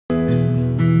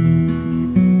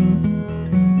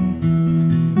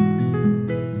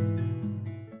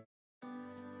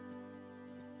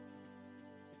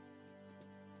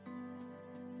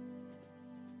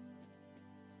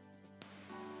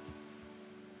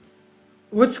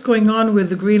What's going on with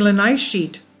the Greenland ice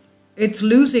sheet? It's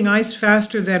losing ice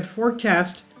faster than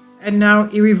forecast and now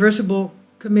irreversibly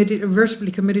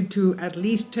committed to at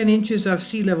least 10 inches of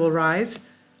sea level rise.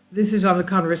 This is on the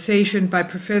conversation by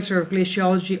Professor of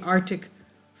Glaciology, Arctic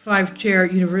 5 Chair,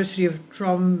 University of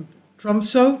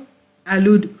Tromsø,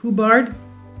 Alud Hubbard.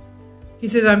 He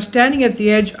says, I'm standing at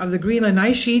the edge of the Greenland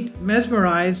ice sheet,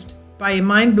 mesmerized by a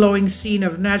mind-blowing scene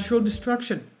of natural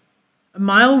destruction. A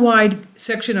mile-wide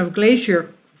section of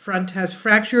glacier front has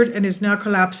fractured and is now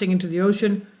collapsing into the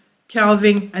ocean,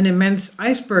 calving an immense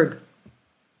iceberg.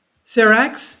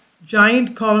 Seracs,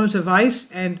 giant columns of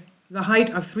ice and the height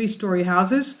of 3-story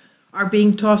houses, are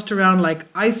being tossed around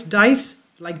like dice,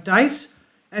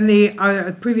 and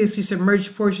the previously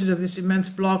submerged portions of this immense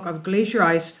block of glacier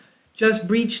ice just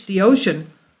breached the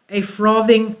ocean, a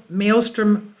frothing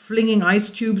maelstrom flinging ice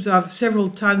cubes of several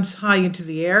tons high into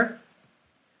the air.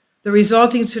 The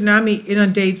resulting tsunami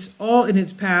inundates all in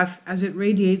its path as it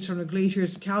radiates from the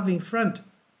glacier's calving front.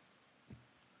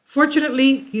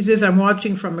 Fortunately, he says, I'm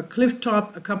watching from a cliff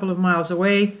top a couple of miles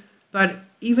away, but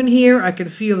even here I can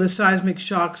feel the seismic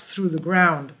shocks through the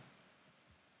ground.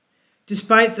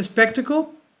 Despite the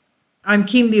spectacle, I'm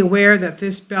keenly aware that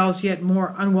this spells yet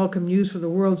more unwelcome news for the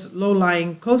world's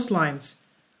low-lying coastlines.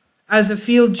 As a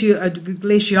field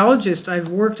glaciologist, I've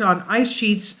worked on ice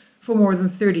sheets for more than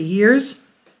 30 years.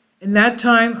 In that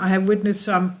time, I have witnessed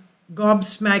some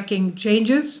gobsmacking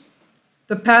changes.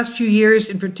 The past few years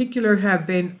in particular have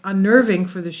been unnerving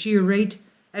for the sheer rate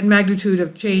and magnitude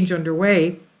of change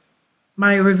underway.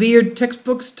 My revered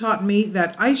textbooks taught me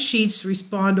that ice sheets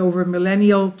respond over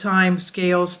millennial time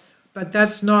scales, but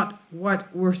that's not what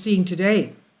we're seeing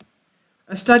today.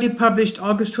 A study published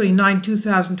August 29,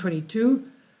 2022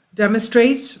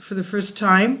 demonstrates for the first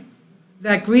time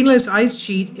that Greenland's ice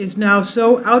sheet is now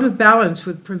so out of balance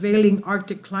with prevailing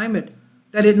Arctic climate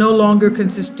that it no longer can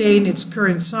sustain its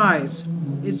current size.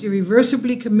 It's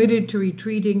irreversibly committed to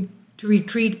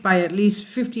retreat by at least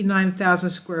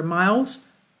 59,000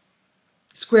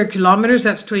 square kilometers,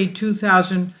 that's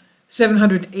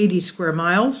 22,780 square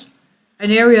miles, an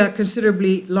area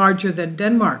considerably larger than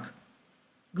Denmark,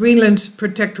 Greenland's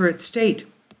protectorate state.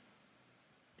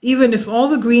 Even if all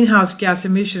the greenhouse gas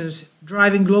emissions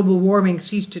driving global warming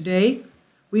cease today,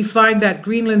 we find that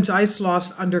Greenland's ice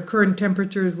loss under current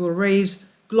temperatures will raise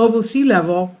global sea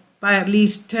level by at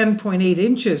least 10.8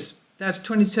 inches. That's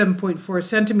 27.4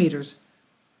 centimeters.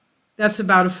 That's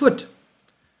about a foot.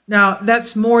 Now,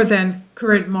 that's more than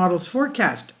current models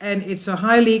forecast, and it's a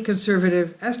highly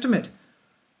conservative estimate.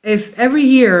 If every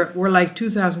year were like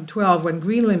 2012, when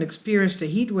Greenland experienced a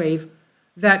heat wave,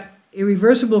 that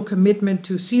irreversible commitment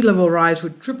to sea level rise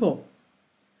would triple.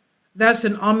 That's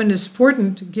an ominous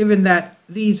portent, given that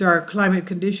these are climate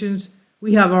conditions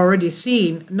we have already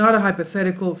seen, not a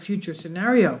hypothetical future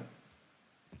scenario.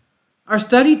 Our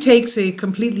study takes a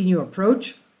completely new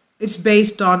approach. It's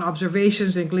based on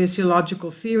observations in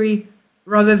glaciological theory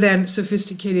rather than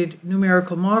sophisticated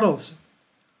numerical models.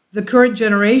 The current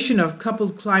generation of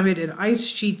coupled climate and ice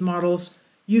sheet models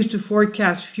used to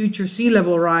forecast future sea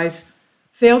level rise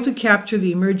fail to capture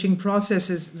the emerging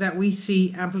processes that we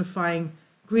see amplifying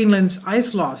Greenland's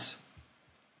ice loss.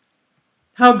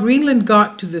 How Greenland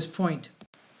got to this point.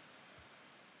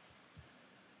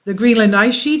 The Greenland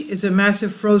ice sheet is a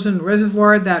massive frozen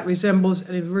reservoir that resembles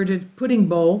an inverted pudding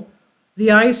bowl. The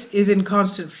ice is in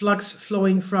constant flux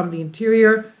flowing from the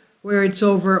interior, where it's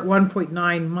over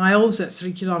 1.9 miles, that's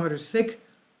 3 kilometers thick,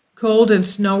 cold and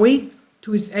snowy,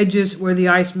 to its edges where the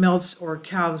ice melts or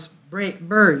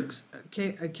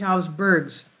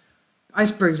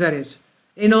icebergs that is.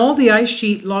 In all, the ice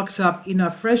sheet locks up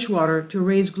enough fresh water to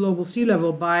raise global sea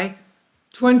level by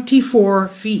 24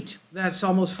 feet. That's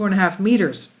almost 4.5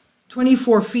 meters.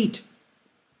 24 feet.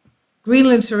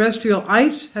 Greenland's terrestrial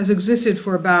ice has existed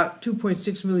for about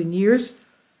 2.6 million years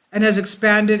and has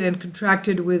expanded and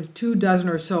contracted with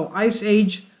 24 or so ice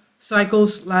age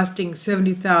cycles lasting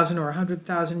 70,000 or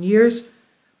 100,000 years,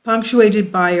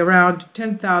 punctuated by around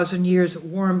 10,000 years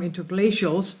warm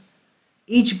interglacials.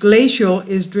 Each glacial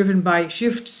is driven by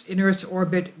shifts in Earth's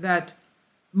orbit that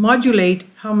modulate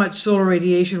how much solar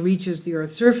radiation reaches the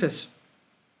Earth's surface.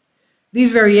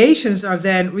 These variations are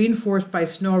then reinforced by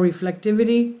snow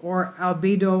reflectivity or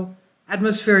albedo,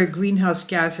 atmospheric greenhouse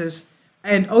gases,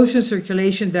 and ocean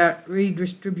circulation that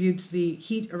redistributes the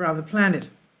heat around the planet.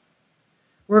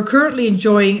 We're currently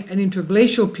enjoying an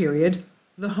interglacial period,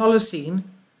 the Holocene.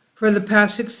 For the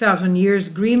past 6,000 years,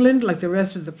 Greenland, like the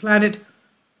rest of the planet,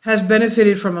 has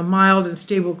benefited from a mild and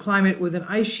stable climate with an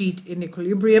ice sheet in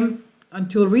equilibrium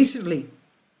until recently.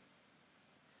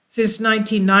 Since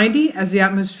 1990, as the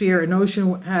atmosphere and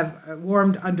ocean have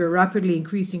warmed under rapidly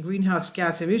increasing greenhouse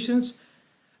gas emissions,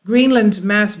 Greenland's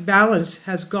mass balance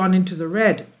has gone into the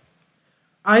red.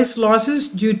 Ice losses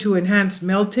due to enhanced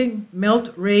melt,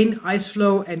 rain, ice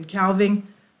flow, and calving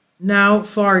now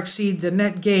far exceed the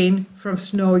net gain from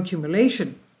snow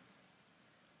accumulation.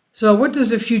 So what does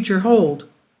the future hold?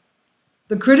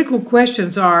 The critical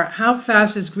questions are, how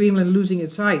fast is Greenland losing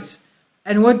its ice,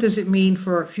 and what does it mean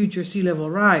for future sea level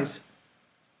rise?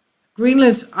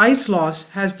 Greenland's ice loss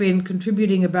has been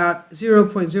contributing about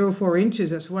 0.04 inches,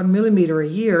 that's 1 millimeter a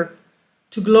year,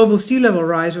 to global sea level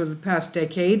rise over the past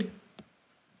decade.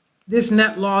 This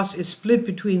net loss is split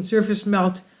between surface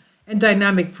melt and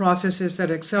dynamic processes that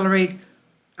accelerate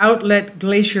outlet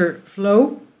glacier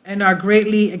flow and are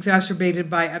greatly exacerbated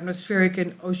by atmospheric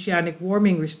and oceanic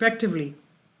warming, respectively.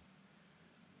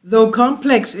 Though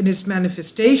complex in its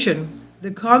manifestation, the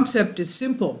concept is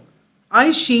simple.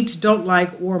 Ice sheets don't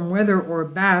like warm weather or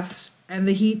baths, and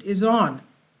the heat is on.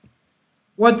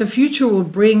 What the future will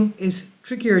bring is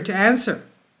trickier to answer.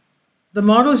 The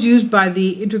models used by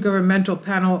the Intergovernmental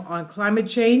Panel on Climate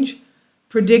Change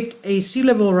predict a sea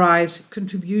level rise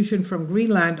contribution from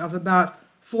Greenland of about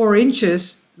 4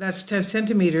 inches, that's 10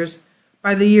 centimeters,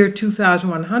 by the year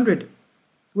 2100,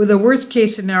 with a worst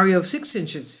case scenario of 6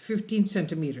 inches, 15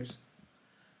 centimeters.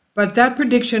 But that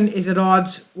prediction is at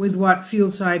odds with what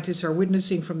field scientists are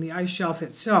witnessing from the ice shelf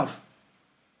itself.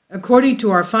 According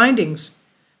to our findings,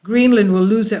 Greenland will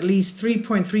lose at least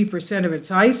 3.3% of its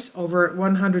ice, over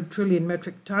 100 trillion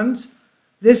metric tons.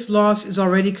 This loss is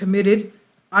already committed,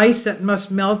 ice that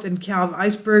must melt and calve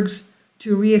icebergs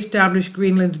to re-establish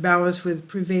Greenland's balance with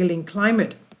prevailing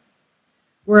climate.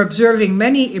 We're observing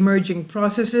many emerging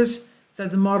processes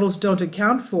that the models don't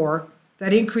account for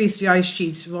that increase the ice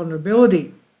sheet's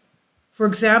vulnerability. For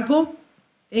example,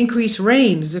 increased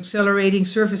rain is accelerating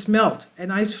surface melt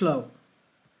and ice flow.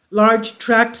 Large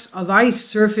tracts of ice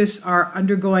surface are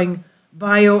undergoing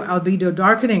bio-albedo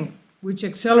darkening, which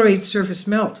accelerates surface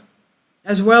melt,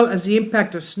 as well as the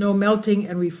impact of snow melting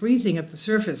and refreezing at the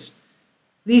surface.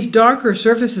 These darker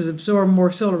surfaces absorb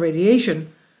more solar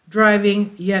radiation,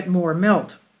 driving yet more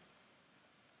melt.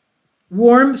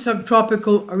 Warm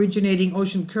subtropical originating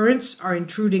ocean currents are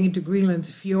intruding into Greenland's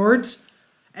fjords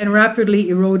and rapidly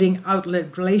eroding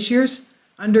outlet glaciers,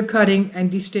 undercutting and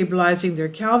destabilizing their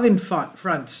calving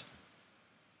fronts.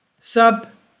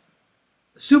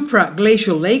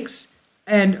 Supraglacial lakes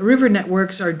and river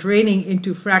networks are draining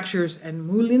into fractures and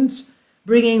moulins,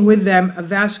 bringing with them a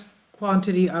vast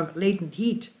quantity of latent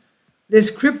heat.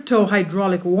 This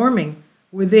crypto-hydraulic warming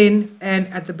within and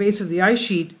at the base of the ice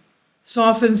sheet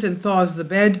softens and thaws the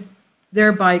bed,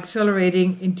 thereby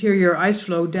accelerating interior ice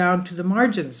flow down to the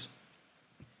margins.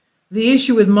 The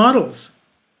issue with models.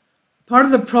 Part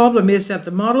of the problem is that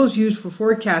the models used for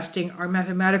forecasting are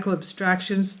mathematical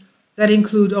abstractions that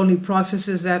include only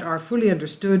processes that are fully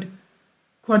understood,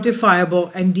 quantifiable,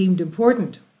 and deemed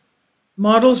important.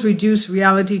 Models reduce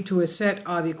reality to a set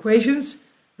of equations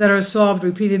that are solved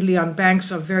repeatedly on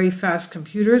banks of very fast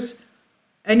computers.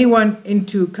 Anyone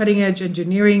into cutting-edge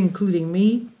engineering, including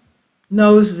me,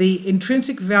 knows the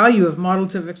intrinsic value of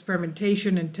models of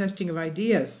experimentation and testing of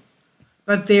ideas,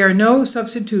 but they are no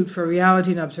substitute for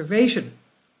reality and observation.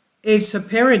 It's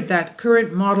apparent that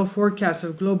current model forecasts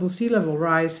of global sea level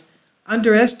rise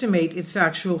underestimate its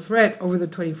actual threat over the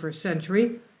 21st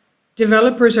century.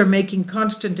 Developers are making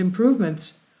constant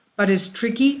improvements, but it's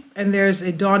tricky, and there's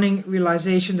a dawning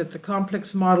realization that the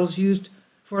complex models used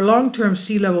for long-term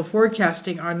sea level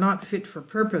forecasting are not fit for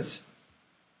purpose.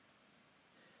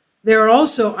 There are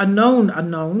also unknown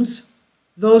unknowns,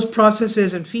 those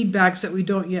processes and feedbacks that we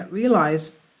don't yet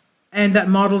realize and that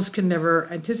models can never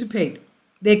anticipate.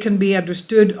 They can be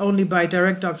understood only by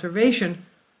direct observation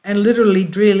and literally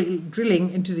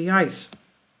drilling into the ice.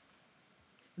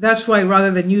 That's why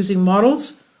rather than using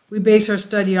models, we base our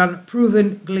study on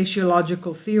proven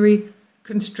glaciological theory,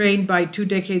 constrained by 2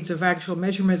 decades of actual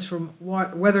measurements from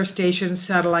weather stations,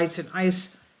 satellites, and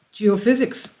ice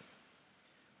geophysics.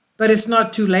 But it's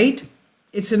not too late.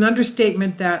 It's an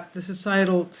understatement that the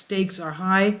societal stakes are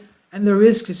high and the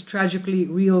risk is tragically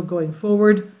real going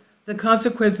forward. The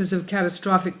consequences of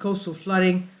catastrophic coastal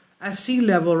flooding as sea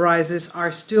level rises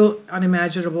are still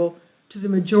unimaginable to the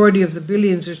majority of the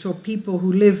billions or so people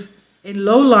who live in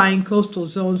low-lying coastal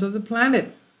zones of the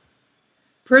planet.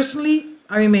 Personally,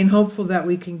 I remain hopeful that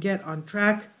we can get on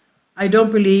track. I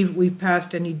don't believe we've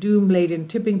passed any doom-laden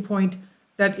tipping point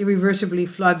that irreversibly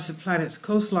floods the planet's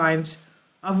coastlines.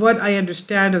 Of what I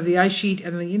understand of the ice sheet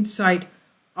and the insight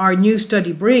our new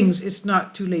study brings, it's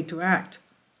not too late to act.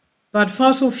 But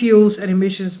fossil fuels and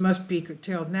emissions must be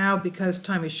curtailed now because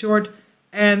time is short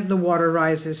and the water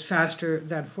rises faster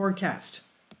than forecast.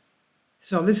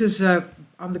 So this is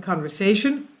on the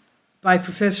conversation by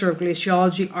Professor of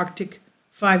Glaciology, Arctic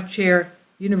 5 Chair,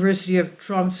 University of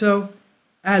Tromsø,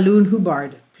 Alun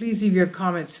Hubbard. Please leave your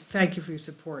comments. Thank you for your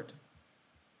support.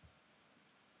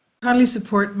 Kindly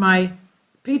support my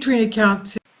Patreon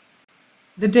account.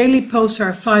 The daily posts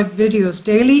are 5 videos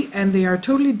daily, and they are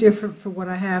totally different from what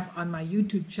I have on my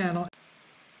YouTube channel.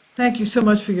 Thank you so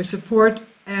much for your support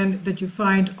and that you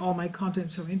find all my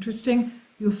content so interesting.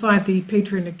 You'll find the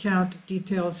Patreon account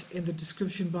details in the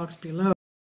description box below.